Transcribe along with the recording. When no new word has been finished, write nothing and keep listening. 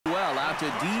out to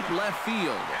deep left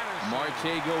field.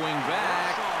 Marte going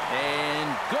back,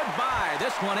 and goodbye.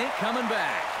 This one ain't coming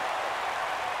back.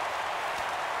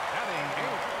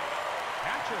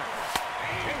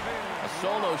 A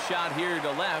solo shot here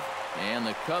to left, and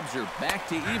the Cubs are back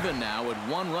to even now at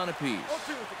 1 run apiece.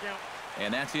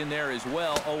 And that's in there as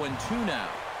well. 0-2 now.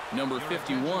 Number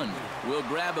 51 will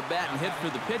grab a bat and hit for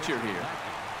the pitcher here.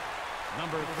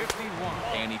 Number 51.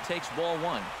 And he takes ball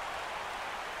 1.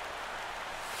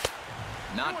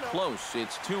 Not close.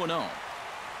 It's 2-0.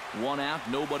 1 out,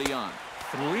 nobody on.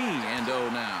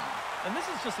 3-0 now. And this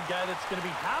is just a guy that's going to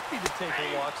be happy to take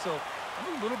a walk, so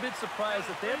I'm a little bit surprised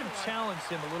that they haven't challenged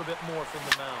him a little bit more from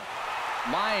the mound.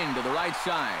 Line to the right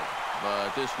side,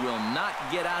 but this will not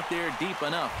get out there deep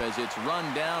enough as it's run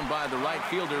down by the right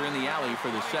fielder in the alley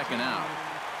for the second out.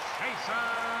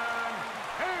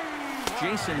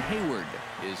 Jason Hayward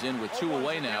is in with 2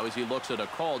 away now as he looks at a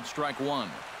called strike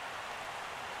 1.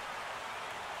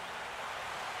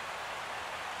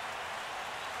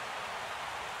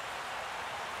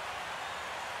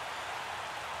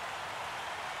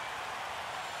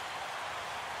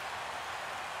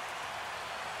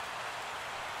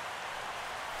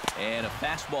 And a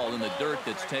fastball in the dirt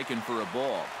that's taken for a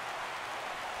ball.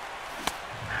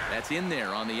 That's in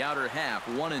there on the outer half.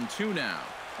 1-2 now.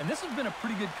 And this has been a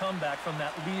pretty good comeback from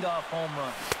that leadoff home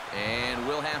run. And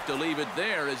we'll have to leave it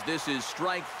there as this is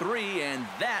strike 3, and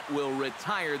that will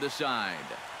retire the side.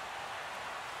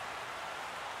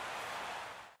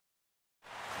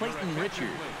 Clayton Richard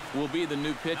will be the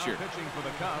new pitcher. Now pitching for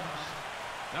the Cubs,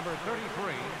 number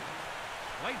 33,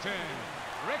 Clayton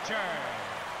Richard.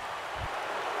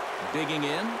 Digging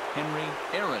in, Henry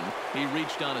Aaron. He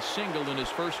reached on a single in his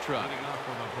first try. Leading off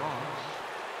for the Bronx,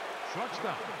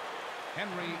 shortstop,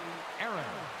 Henry Aaron.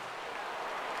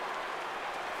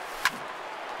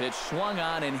 Pitch swung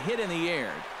on and hit in the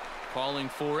air. Calling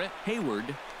for it,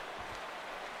 Hayward.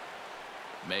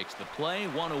 Makes the play,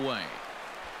 1 away.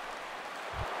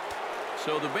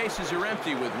 So the bases are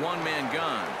empty with 1 man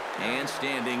gone. And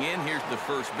standing in, here's the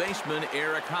first baseman,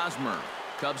 Eric Hosmer.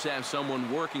 Cubs have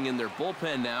someone working in their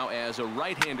bullpen now as a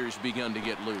right-hander's begun to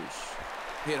get loose.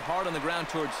 Hit hard on the ground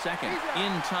towards second.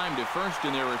 In time to first,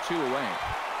 and there are 2 away.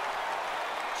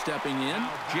 Stepping in,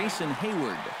 Jason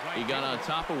Hayward. He got on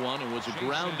top of one and was a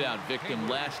ground-out victim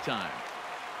last time.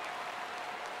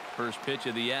 First pitch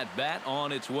of the at-bat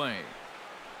on its way.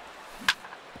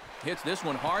 Hits this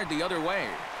one hard the other way.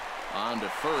 On to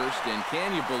first, and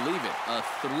can you believe it? A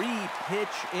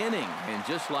 3-pitch inning, and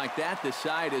just like that, the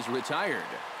side is retired.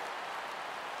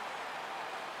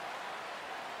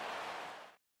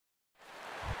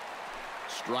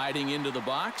 Striding into the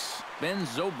box, Ben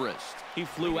Zobrist. He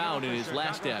flew out in his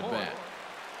last at-bat.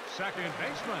 Second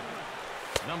baseman,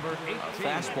 number 18. A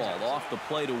fastball off the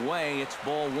plate away. It's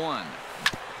ball 1.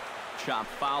 Chop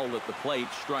foul at the plate,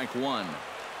 strike 1.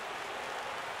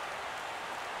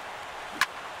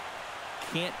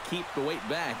 Can't keep the weight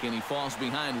back, and he falls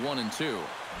behind 1-2.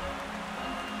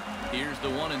 Here's the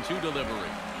 1-2 delivery.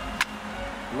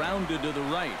 Grounded to the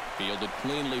right, fielded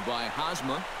cleanly by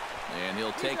Hosmer, and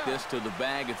he'll take this to the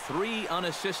bag at 3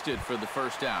 unassisted for the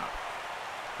first out.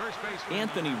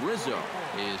 Anthony Rizzo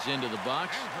is into the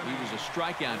box. He was a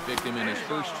strikeout victim in his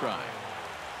first try.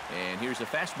 And here's a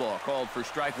fastball called for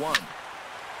strike 1.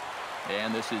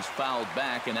 And this is fouled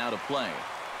back and out of play.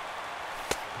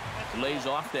 Lays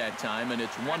off that time, and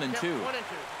it's 1-2.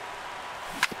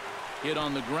 Hit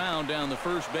on the ground down the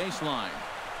first baseline.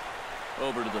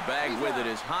 Over to the bag with it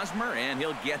is Hosmer, and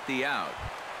he'll get the out.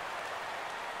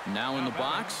 Now in the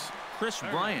box, Chris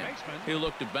Bryant. He'll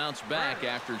look to bounce back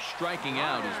after striking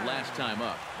out his last time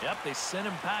up. Yep, they sent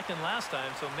him packing last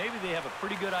time, so maybe they have a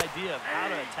pretty good idea of how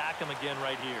to attack him again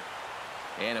right here.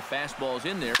 And a fastball's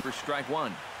in there for strike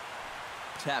 1.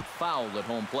 Tap foul at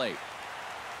home plate.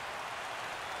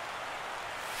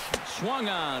 Swung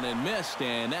on and missed,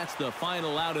 and that's the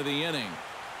final out of the inning.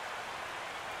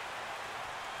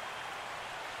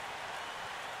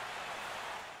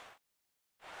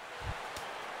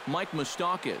 Mike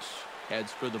Moustakas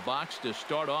heads for the box to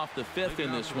start off the 5th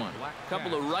in this one. A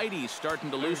couple of righties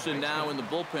starting to loosen now in the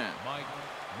bullpen. Mike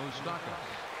Moustakas.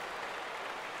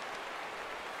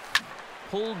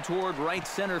 Pulled toward right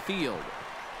center field.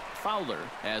 Fowler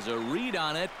has a read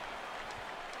on it.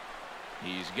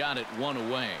 He's got it 1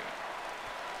 away.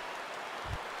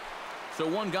 So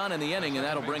 1 gone in the inning, and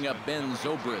that'll bring up Ben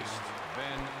Zobrist.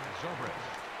 Ben Zobrist.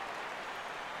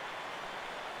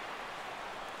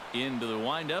 Into the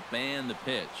windup and the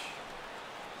pitch.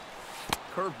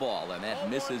 Curveball, and that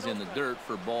misses in the dirt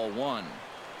for ball 1.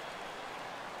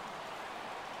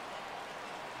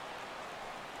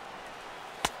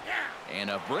 And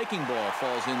a breaking ball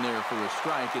falls in there for a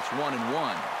strike. It's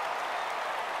 1-1.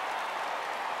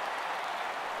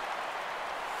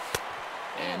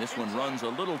 And this one runs a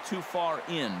little too far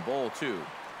in. Ball 2.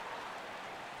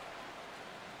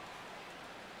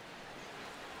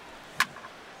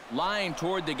 Line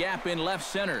toward the gap in left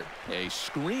center. A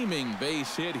screaming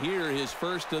base hit here, his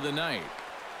first of the night.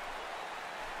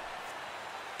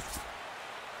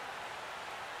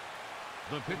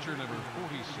 The pitcher, number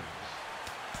 46,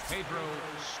 Pedro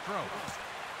Strop.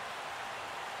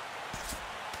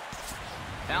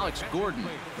 Alex Gordon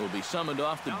will be summoned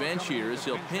off the bench here as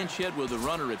he'll pinch hit with a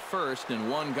runner at first and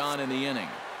one gone in the inning.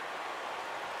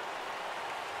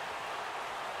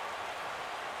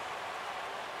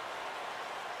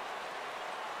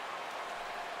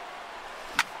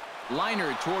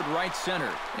 Liner toward right center,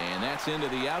 and that's into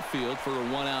the outfield for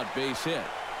a one-out base hit.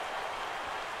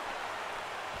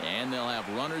 And they'll have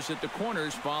runners at the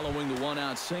corners following the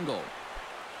one-out single.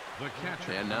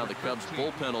 And now the Cubs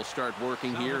bullpen will start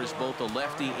working here as both a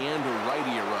lefty and a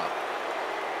righty are up.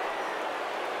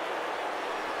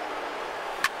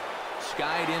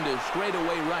 Skied into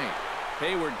straightaway right.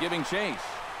 Hayward giving chase.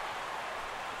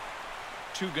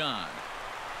 2 gone.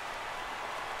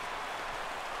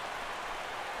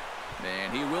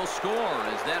 And he will score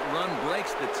as that run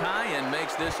breaks the tie and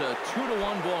makes this a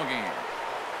 2-1 ball game.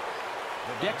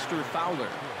 Dexter Fowler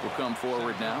will come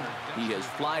forward now. He has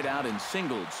flied out and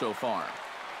singled so far.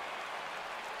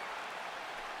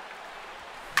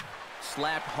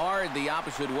 Slapped hard the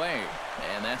opposite way,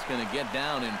 and that's going to get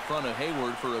down in front of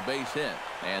Hayward for a base hit.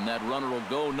 And that runner will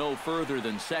go no further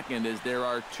than second as there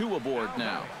are 2 aboard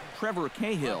now. Trevor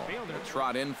Cahill will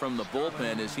trot in from the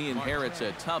bullpen as he inherits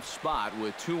a tough spot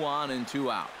with 2 on and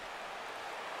 2 out.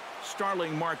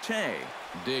 Starling Marte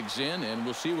digs in, and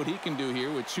we'll see what he can do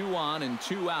here with 2 on and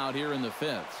 2 out here in the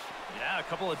 5th. Yeah, a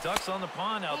couple of ducks on the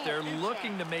pond out there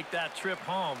looking to make that trip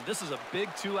home. This is a big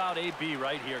 2-out AB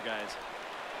right here, guys.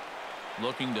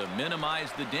 Looking to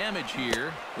minimize the damage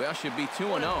here. Well, should be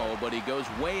 2-0, but he goes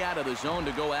way out of the zone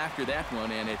to go after that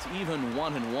one, and it's even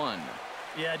 1-1.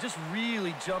 Yeah, just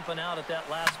really jumping out at that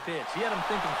last pitch. He had him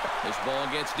thinking. This ball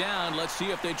gets down. Let's see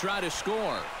if they try to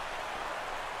score.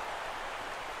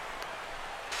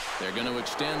 They're going to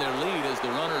extend their lead as the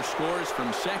runner scores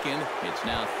from second. It's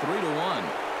now 3-1.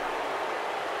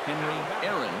 Henry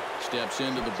Aaron steps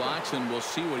into the box, and we'll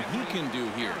see what he can do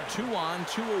here. 2 on,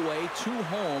 2 away, 2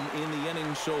 home in the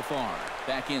inning so far.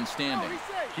 Back in standing.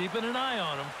 Keeping an eye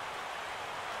on him.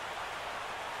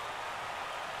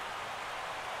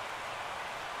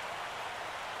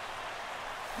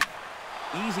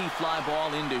 Easy fly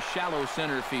ball into shallow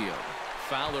center field.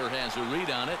 Fowler has a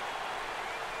read on it.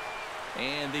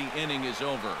 And the inning is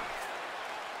over.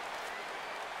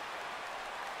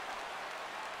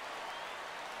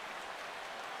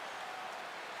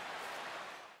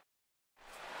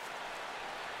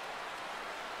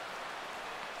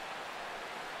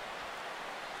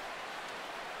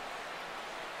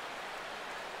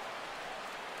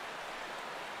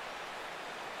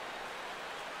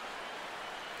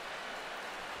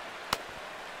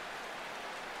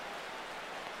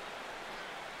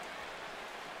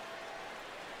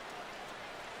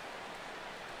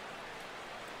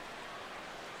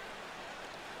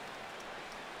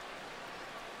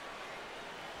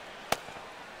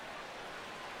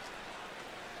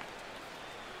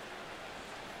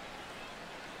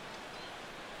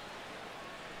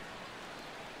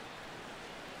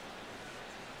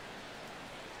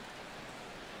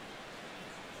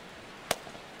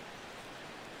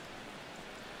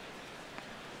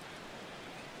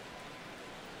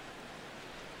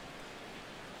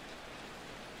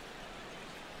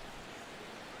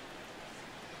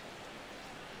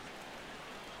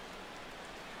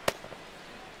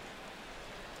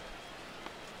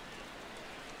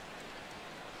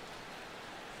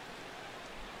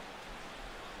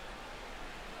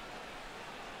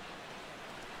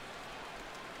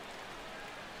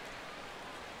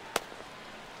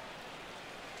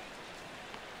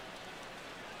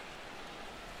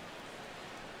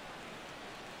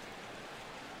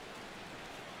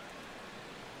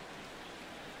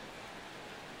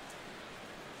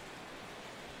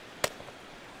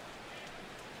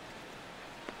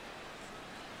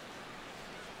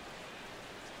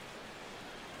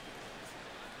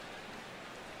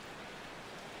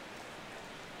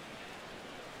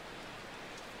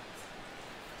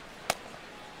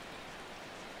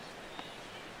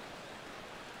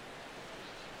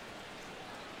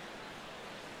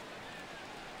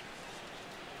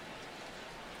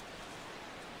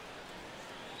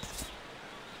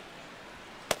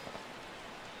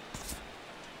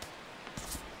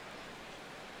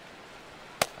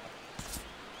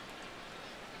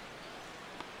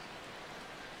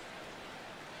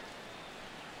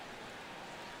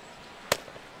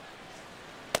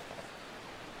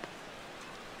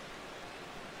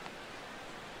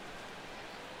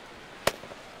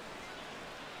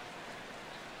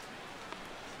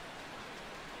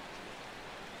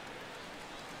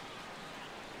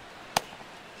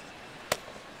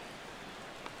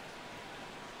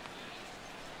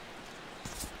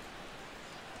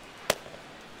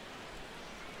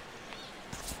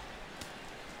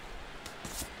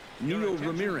 Neil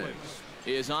Ramirez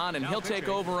is on, and he'll take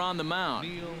over on the mound.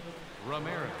 Neil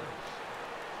Ramirez.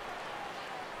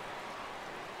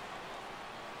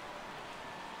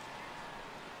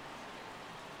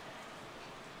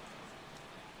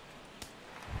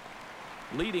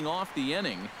 Leading off the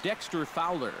inning, Dexter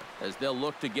Fowler, as they'll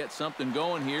look to get something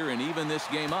going here and even this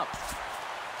game up.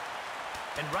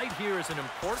 And right here is an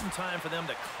important time for them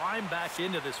to climb back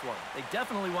into this one. They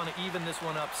definitely want to even this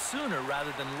one up sooner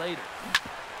rather than later.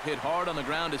 Hit hard on the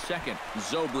ground to second.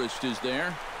 Zobrist is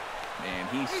there, and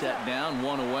he's set down,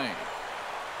 one away.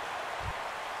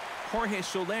 Jorge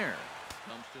Soler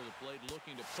comes to the plate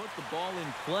looking to put the ball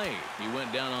in play. He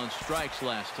went down on strikes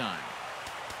last time.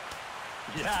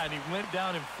 Yeah, and he went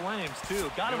down in flames,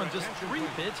 too. Got him in just 3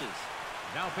 pitches.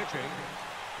 Now pitching.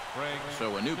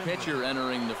 So a new pitcher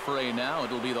entering the fray now.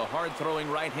 It'll be the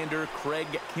hard-throwing right-hander Craig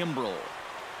Kimbrell.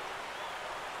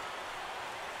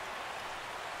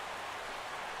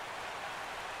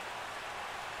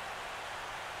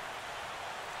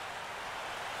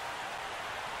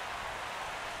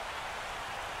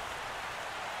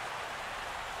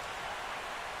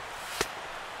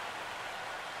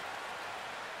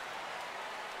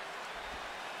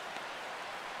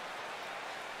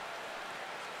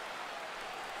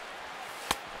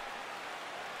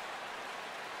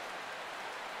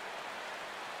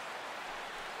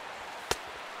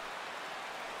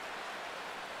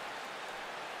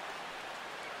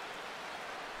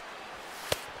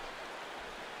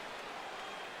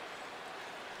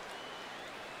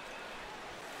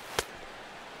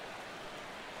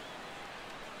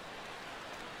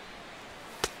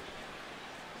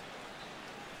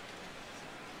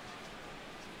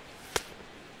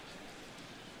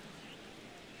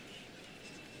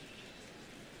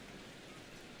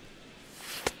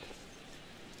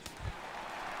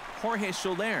 Jorge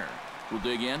Soler will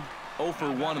dig in. 0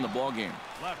 for 1 in the ballgame.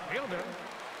 Left fielder.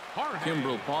 Jorge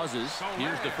Kimbrell pauses. Soler.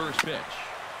 Here's the first pitch.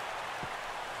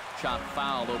 Chop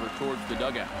foul over towards the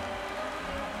dugout.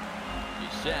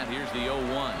 He's set. Here's the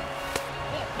 0-1.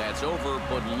 That's over,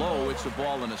 but low. It's a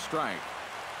ball and a strike.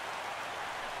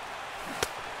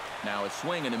 Now a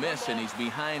swing and a miss, and he's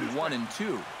behind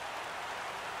 1-2.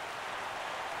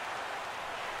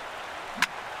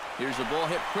 Here's a ball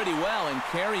hit pretty well and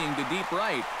carrying to deep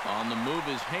right. On the move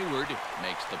is Hayward.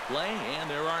 Makes the play, and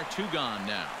there are 2 gone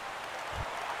now.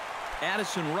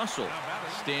 Addison Russell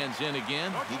stands in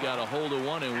again. He got a hold of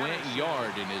one and went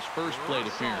yard in his first plate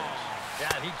appearance.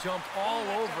 Yeah, he jumped all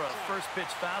over a first pitch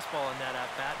fastball in that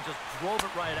at-bat and just drove it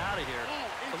right out of here.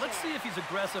 So let's see if he's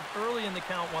aggressive early in the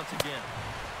count once again.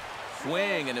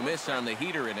 Swing and a miss on the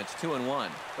heater, and it's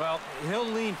 2-1. Well, he'll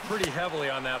lean pretty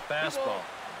heavily on that fastball.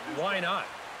 Why not?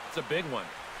 It's a big one.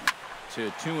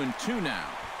 To 2-2 now.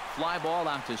 Fly ball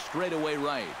out to straightaway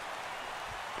right.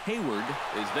 Hayward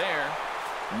is there.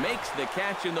 Makes the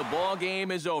catch, and the ball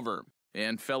game is over.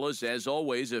 And fellas, as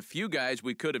always, a few guys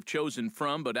we could have chosen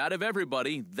from, but out of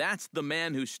everybody, that's the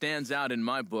man who stands out in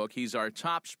my book. He's our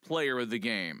top player of the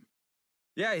game.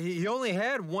 Yeah, he only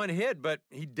had 1 hit, but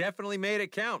he definitely made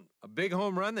it count. A big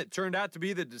home run that turned out to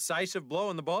be the decisive blow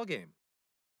in the ballgame.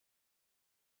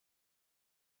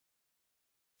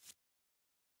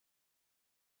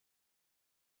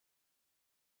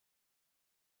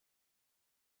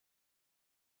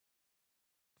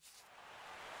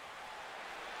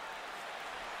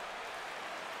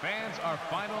 Fans, our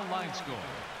final line score.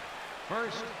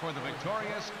 First, for the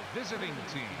victorious visiting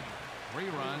team. 3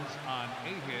 runs on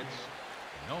 8 hits.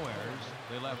 No errors.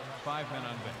 They left 5 men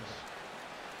on base.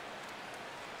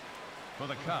 For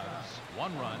the Cubs,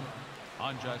 1 run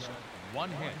on just 1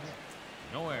 hit.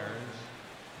 No errors.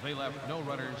 They left no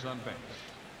runners on base.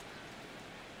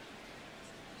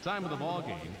 Time of the ball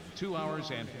game, 2 hours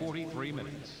and 43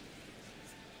 minutes.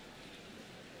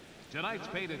 Tonight's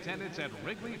paid attendance at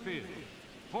Wrigley Field,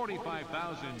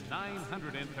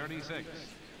 45,936.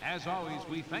 As always,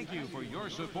 we thank you for your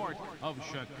support of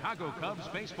Chicago Cubs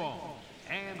baseball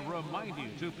and remind you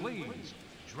to please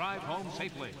drive home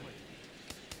safely.